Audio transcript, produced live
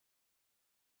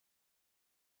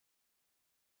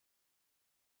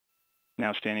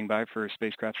Now standing by for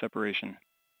spacecraft separation.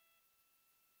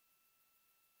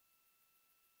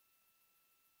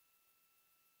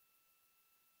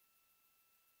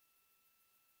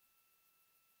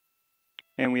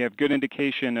 And we have good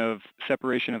indication of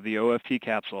separation of the OFT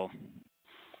capsule.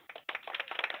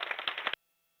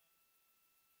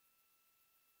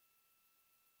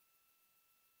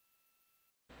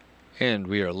 And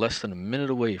we are less than a minute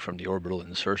away from the orbital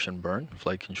insertion burn.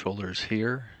 Flight controllers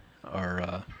here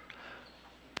are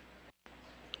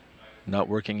not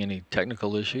working any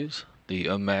technical issues. The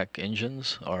OMAC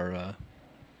engines are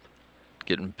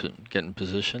getting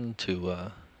positioned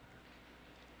to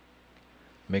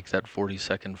make that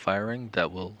 40-second firing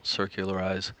that will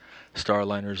circularize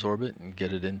Starliner's orbit and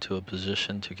get it into a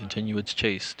position to continue its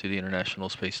chase to the International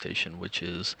Space Station, which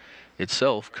is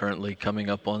itself currently coming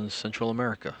up on Central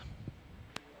America.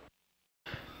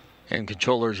 And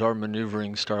controllers are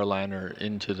maneuvering Starliner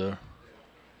into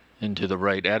the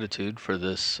right attitude for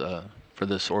this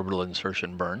orbital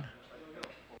insertion burn.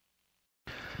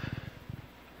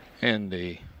 And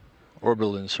the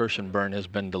orbital insertion burn has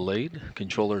been delayed.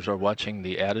 Controllers are watching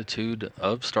the attitude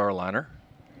of Starliner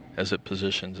as it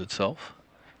positions itself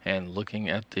and looking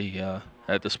at the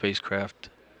spacecraft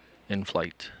in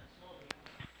flight.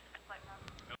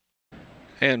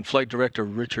 And Flight Director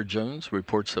Richard Jones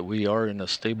reports that we are in a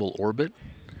stable orbit.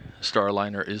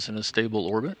 Starliner is in a stable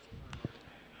orbit.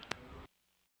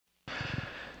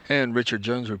 And Richard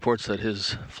Jones reports that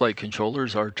his flight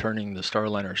controllers are turning the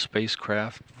Starliner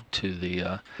spacecraft to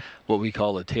the what we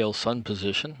call a tail sun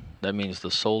position. That means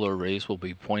the solar rays will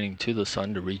be pointing to the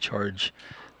sun to recharge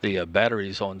the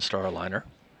batteries on Starliner,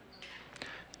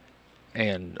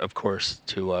 and of course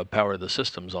to power the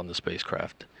systems on the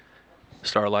spacecraft.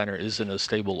 Starliner is in a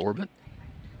stable orbit.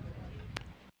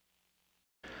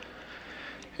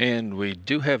 And we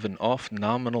do have an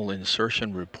off-nominal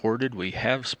insertion reported. We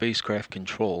have spacecraft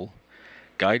control.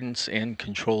 Guidance and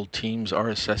control teams are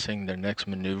assessing their next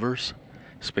maneuvers.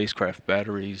 Spacecraft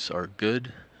batteries are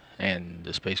good, and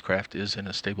the spacecraft is in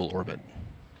a stable orbit.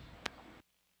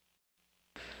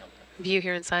 View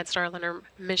here inside Starliner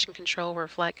Mission Control, where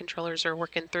flight controllers are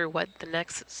working through what the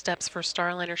next steps for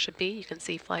Starliner should be. You can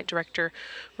see Flight Director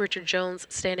Richard Jones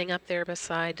standing up there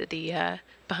beside the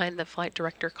behind the Flight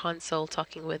Director console,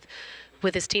 talking with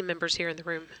his team members here in the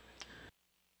room.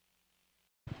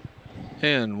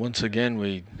 And once again,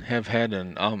 we have had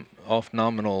an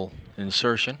off-nominal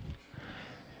insertion.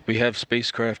 We have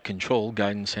spacecraft control,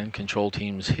 guidance and control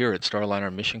teams here at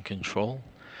Starliner Mission Control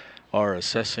are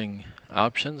assessing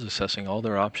all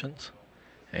their options,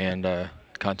 and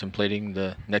contemplating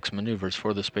the next maneuvers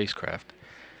for the spacecraft.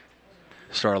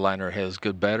 Starliner has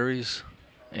good batteries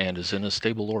and is in a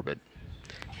stable orbit.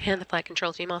 And the flight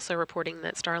control team also reporting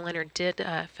that Starliner did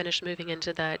finish moving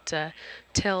into that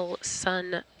tail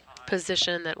sun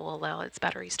position that will allow its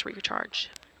batteries to recharge.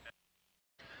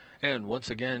 And once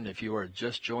again, if you are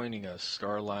just joining us,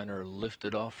 Starliner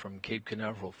lifted off from Cape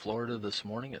Canaveral, Florida this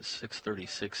morning at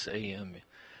 6:36 a.m.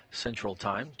 Central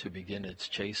Time to begin its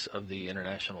chase of the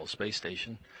International Space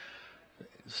Station.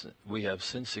 We have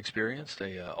since experienced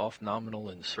a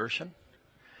off-nominal insertion,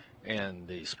 and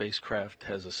the spacecraft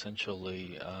has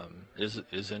essentially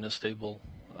is in a stable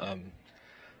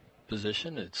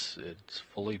position. It's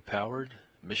fully powered.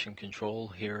 Mission Control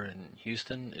here in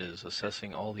Houston is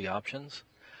assessing all the options.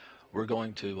 We're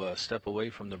going to step away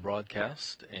from the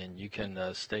broadcast, and you can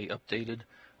stay updated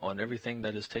on everything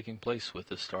that is taking place with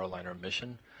the Starliner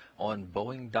mission on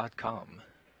Boeing.com.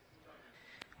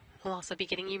 We'll also be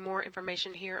getting you more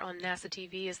information here on NASA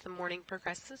TV as the morning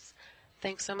progresses.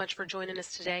 Thanks so much for joining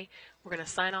us today. We're going to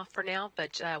sign off for now,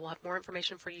 but we'll have more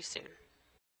information for you soon.